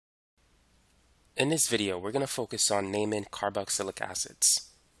In this video, we're going to focus on naming carboxylic acids.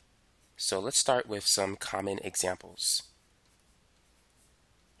 So let's start with some common examples.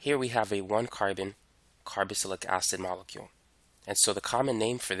 Here we have a 1-carbon carboxylic acid molecule. And so the common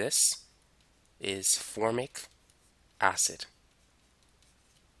name for this is formic acid.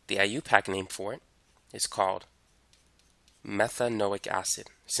 The IUPAC name for it is called methanoic acid,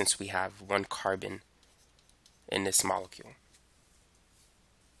 since we have 1 carbon in this molecule.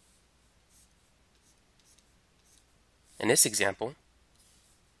 In this example,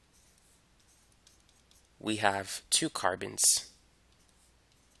 we have 2 carbons.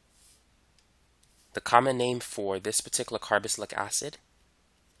 The common name for this particular carboxylic acid,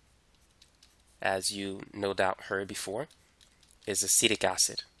 as you no doubt heard before, is acetic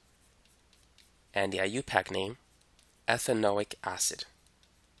acid, and the IUPAC name, ethanoic acid.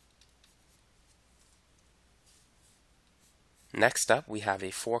 Next up, we have a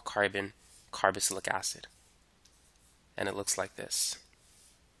 4-carbon carboxylic acid, and it looks like this.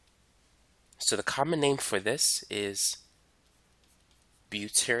 So the common name for this is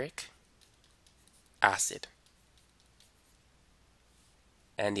butyric acid,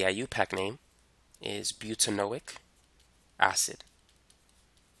 and the IUPAC name is butanoic acid,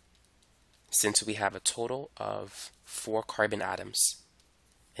 since we have a total of 4 carbon atoms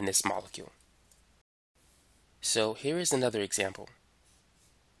in this molecule. So here is another example.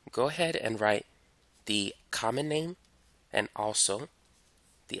 Go ahead and write the common name and also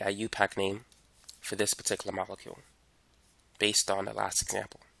the IUPAC name for this particular molecule based on the last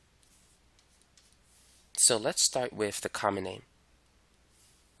example. So let's start with the common name.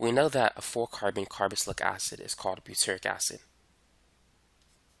 We know that a 4-carbon carboxylic acid is called butyric acid.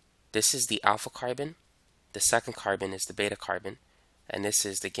 This is the alpha carbon, the second carbon is the beta carbon, and this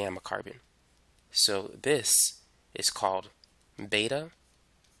is the gamma carbon. So this is called beta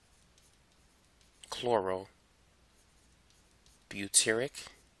chloro butyric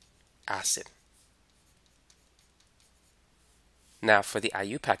acid. Now for the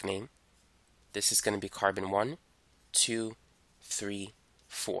IUPAC name, this is going to be carbon 1, 2, 3,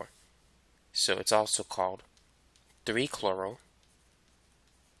 4. So it's also called 3-chloro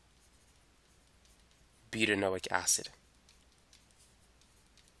butanoic acid.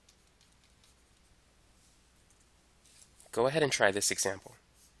 Go ahead and try this example.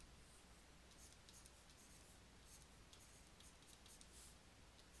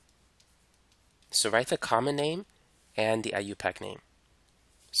 So write the common name and the IUPAC name.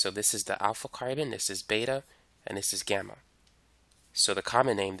 So this is the alpha carbon, this is beta, and this is gamma. So the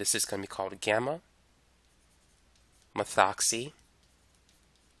common name, this is going to be called gamma methoxy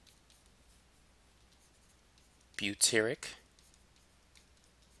butyric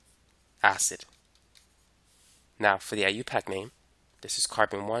acid. Now for the IUPAC name, this is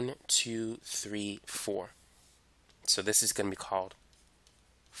carbon 1, 2, 3, 4. So this is going to be called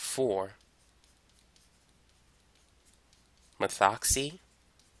 4-methoxy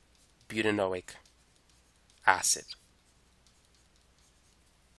butanoic acid.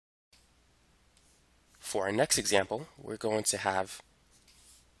 For our next example, we're going to have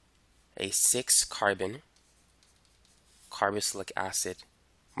a 6-carbon carboxylic acid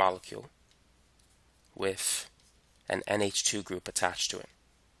molecule with an NH2 group attached to it.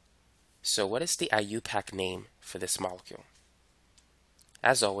 So what is the IUPAC name for this molecule?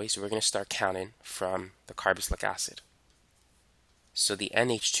 As always, we're going to start counting from the carboxylic acid. So the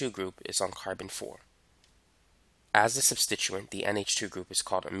NH2 group is on carbon 4. As a substituent, the NH2 group is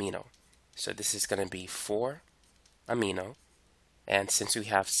called amino. So this is going to be 4-amino, and since we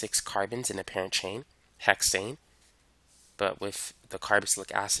have 6 carbons in the parent chain, hexane, but with the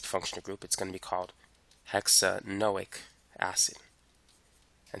carboxylic acid functional group, it's going to be called hexanoic acid.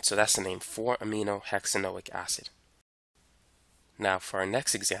 And so that's the name, 4-amino hexanoic acid. Now for our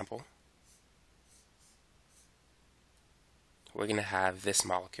next example, we're going to have this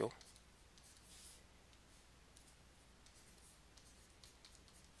molecule.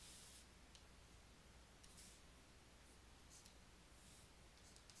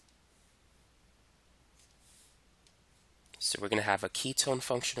 So we're going to have a ketone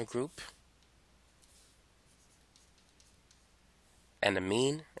functional group, an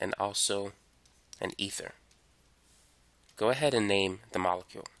amine, and also an ether. Go ahead and name the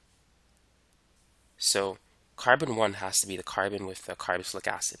molecule. So carbon 1 has to be the carbon with the carboxylic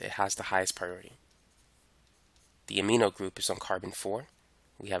acid. It has the highest priority. The amino group is on carbon 4.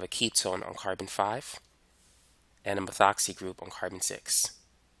 We have a ketone on carbon 5 and a methoxy group on carbon 6.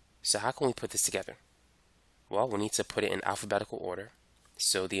 So how can we put this together? Well, we need to put it in alphabetical order.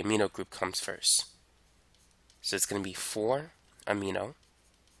 So the amino group comes first. So it's going to be 4-amino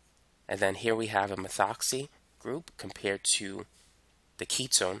And then here we have a methoxy group compared to the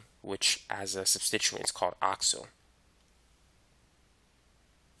ketone, which as a substituent is called oxo.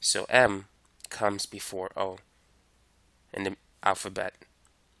 So M comes before O in the alphabet.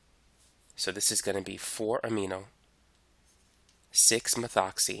 So this is going to be 4 amino, 6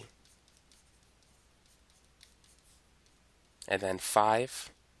 methoxy, and then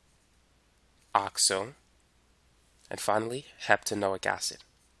 5 oxo, and finally heptanoic acid.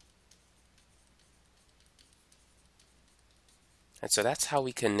 And so that's how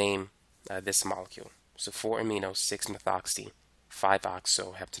we can name this molecule. So 4 amino, 6 methoxy, 5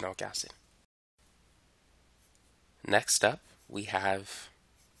 oxo, heptanoic acid. Next up, we have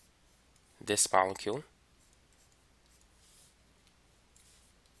this molecule.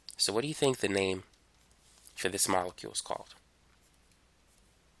 So what do you think the name for this molecule is called?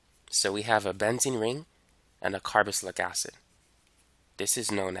 So we have a benzene ring and a carboxylic acid. This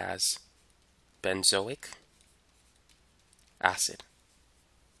is known as benzoic acid.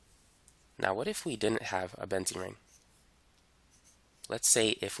 Now what if we didn't have a benzene ring? Let's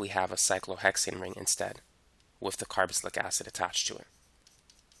say if we have a cyclohexane ring instead, with the carboxylic acid attached to it.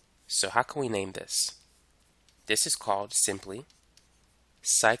 So how can we name this? This is called simply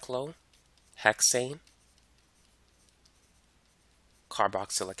cyclohexane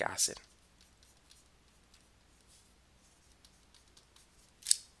carboxylic acid.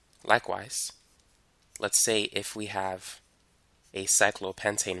 Likewise, let's say if we have a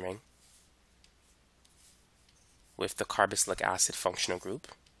cyclopentane ring with the carboxylic acid functional group,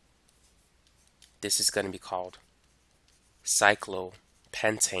 this is going to be called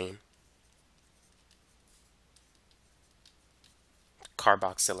cyclopentane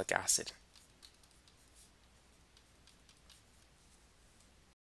carboxylic acid.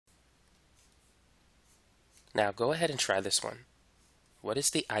 Now go ahead and try this one. What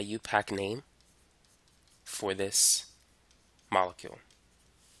is the IUPAC name for this molecule?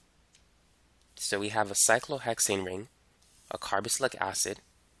 So we have a cyclohexane ring, a carboxylic acid.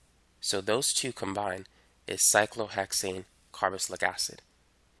 So those two combined is cyclohexane carboxylic acid.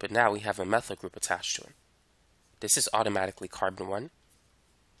 But now we have a methyl group attached to it. This is automatically carbon 1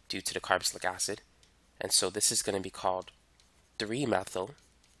 due to the carboxylic acid. And so this is going to be called 3-methyl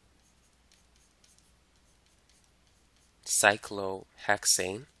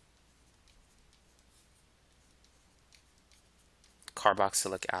cyclohexane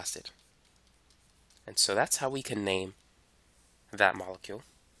carboxylic acid. And so that's how we can name that molecule.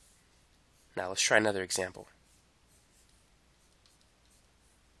 Now let's try another example.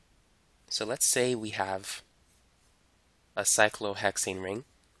 So let's say we have a cyclohexane ring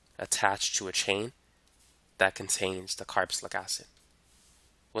attached to a chain that contains the carboxylic acid.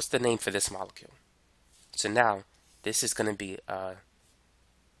 What's the name for this molecule? So now this is going to be a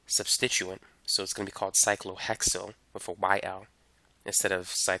substituent, so it's going to be called cyclohexyl with a YL instead of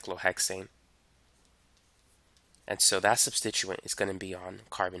cyclohexane. And so that substituent is going to be on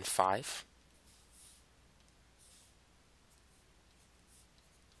carbon 5.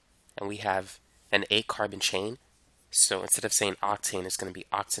 And we have an 8-carbon chain, so instead of saying octane, it's going to be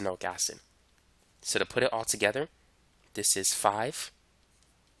octanoic acid. So to put it all together, this is 5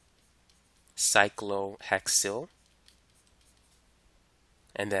 cyclohexyl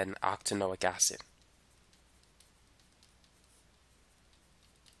and then octanoic acid.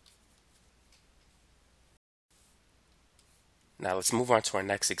 Now let's move on to our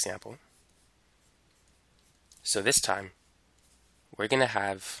next example. So this time, we're going to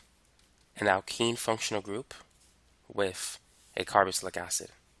have an alkene functional group with a carboxylic acid.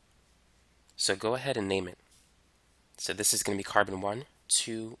 So go ahead and name it. So this is going to be carbon 1,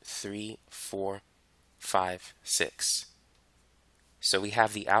 2, 3, 4, 5, 6. So we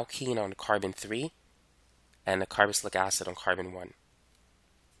have the alkene on carbon 3 and the carboxylic acid on carbon 1.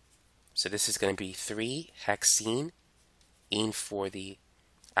 So this is going to be 3-hexene, ene for the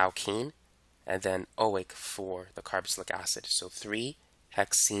alkene, and then oic for the carboxylic acid. So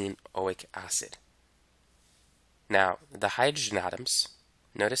 3-hexene oic acid. Now, the hydrogen atoms,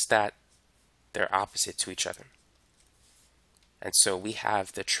 notice that they're opposite to each other. And so we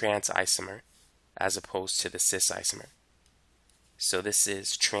have the trans isomer as opposed to the cis isomer. So this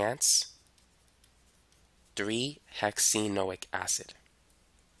is trans 3-hexenoic acid.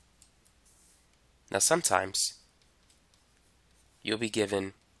 Now sometimes you'll be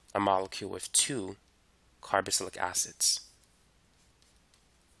given a molecule with 2 carboxylic acids.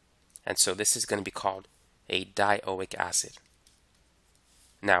 And so this is going to be called a dioic acid.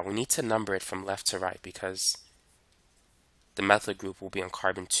 Now we need to number it from left to right because the methyl group will be on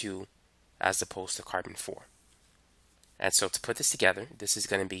carbon 2 as opposed to carbon 4. And so to put this together, this is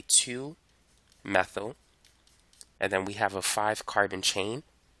going to be 2-methyl, and then we have a 5-carbon chain,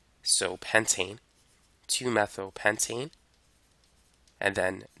 so pentane, 2-methyl pentane, and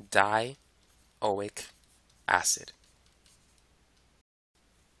then dioic acid.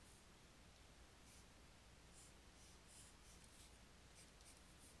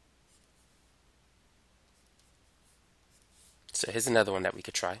 So here's another one that we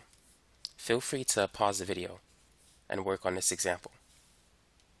could try. Feel free to pause the video and work on this example.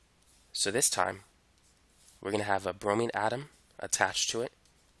 So this time, we're going to have a bromine atom attached to it,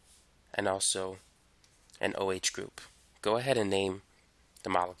 and also an OH group. Go ahead and name the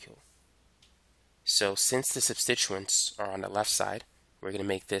molecule. So since the substituents are on the left side, we're going to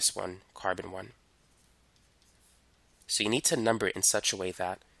make this one carbon 1. So you need to number it in such a way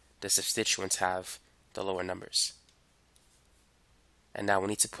that the substituents have the lower numbers. And now we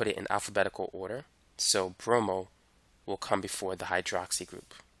need to put it in alphabetical order. So bromo will come before the hydroxy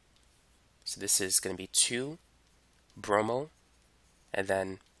group. So this is going to be 2-bromo, and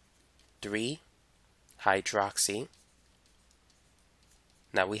then 3-hydroxy.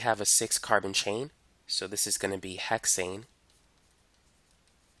 Now we have a 6-carbon chain, so this is going to be hexane,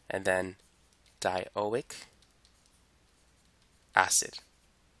 and then dioic acid.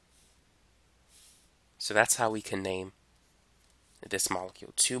 So that's how we can name this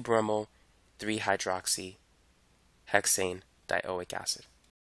molecule: 2-bromo, 3-hydroxy, hexane, dioic acid.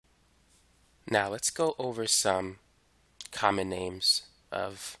 Now let's go over some common names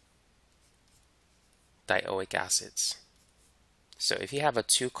of dioic acids. So if you have a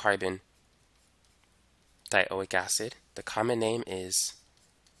 2-carbon dioic acid, the common name is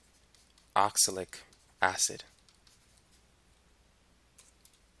oxalic acid.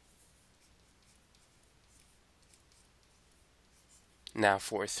 Now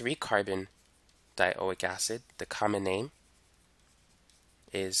for a 3-carbon dioic acid, the common name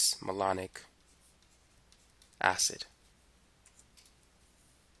is malonic acid.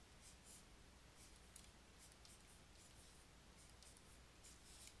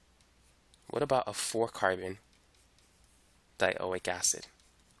 What about a 4-carbon dioic acid?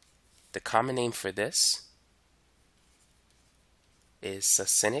 The common name for this is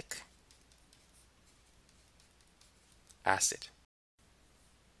succinic acid.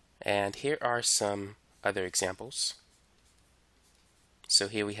 And here are some other examples. So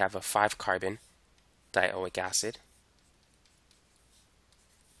here we have a 5-carbon dioic acid,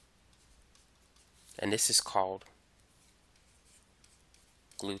 and this is called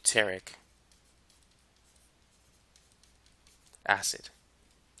butyric acid.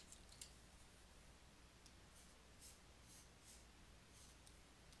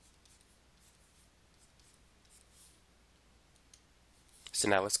 So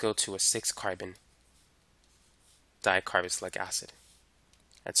now let's go to a 6-carbon dicarboxylic acid.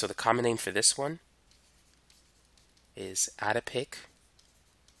 And so the common name for this one is adipic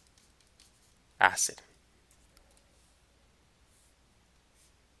acid.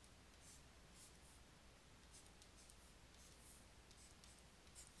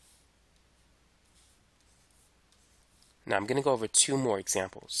 Now I'm going to go over 2 more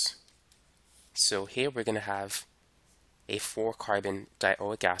examples. So here we're going to have a 4-carbon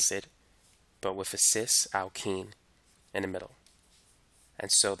dioic acid, but with a cis alkene in the middle.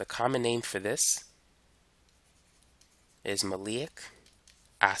 And so the common name for this is maleic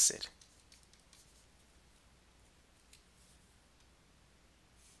acid.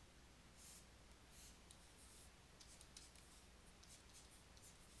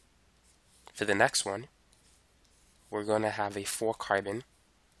 For the next one, we're going to have a 4-carbon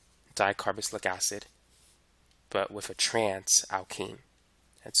dicarboxylic acid, but with a trans alkene.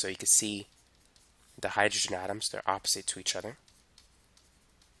 And so you can see the hydrogen atoms, they're opposite to each other.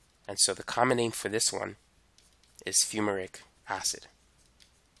 And so the common name for this one is fumaric acid.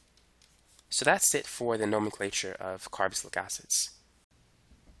 So that's it for the nomenclature of carboxylic acids.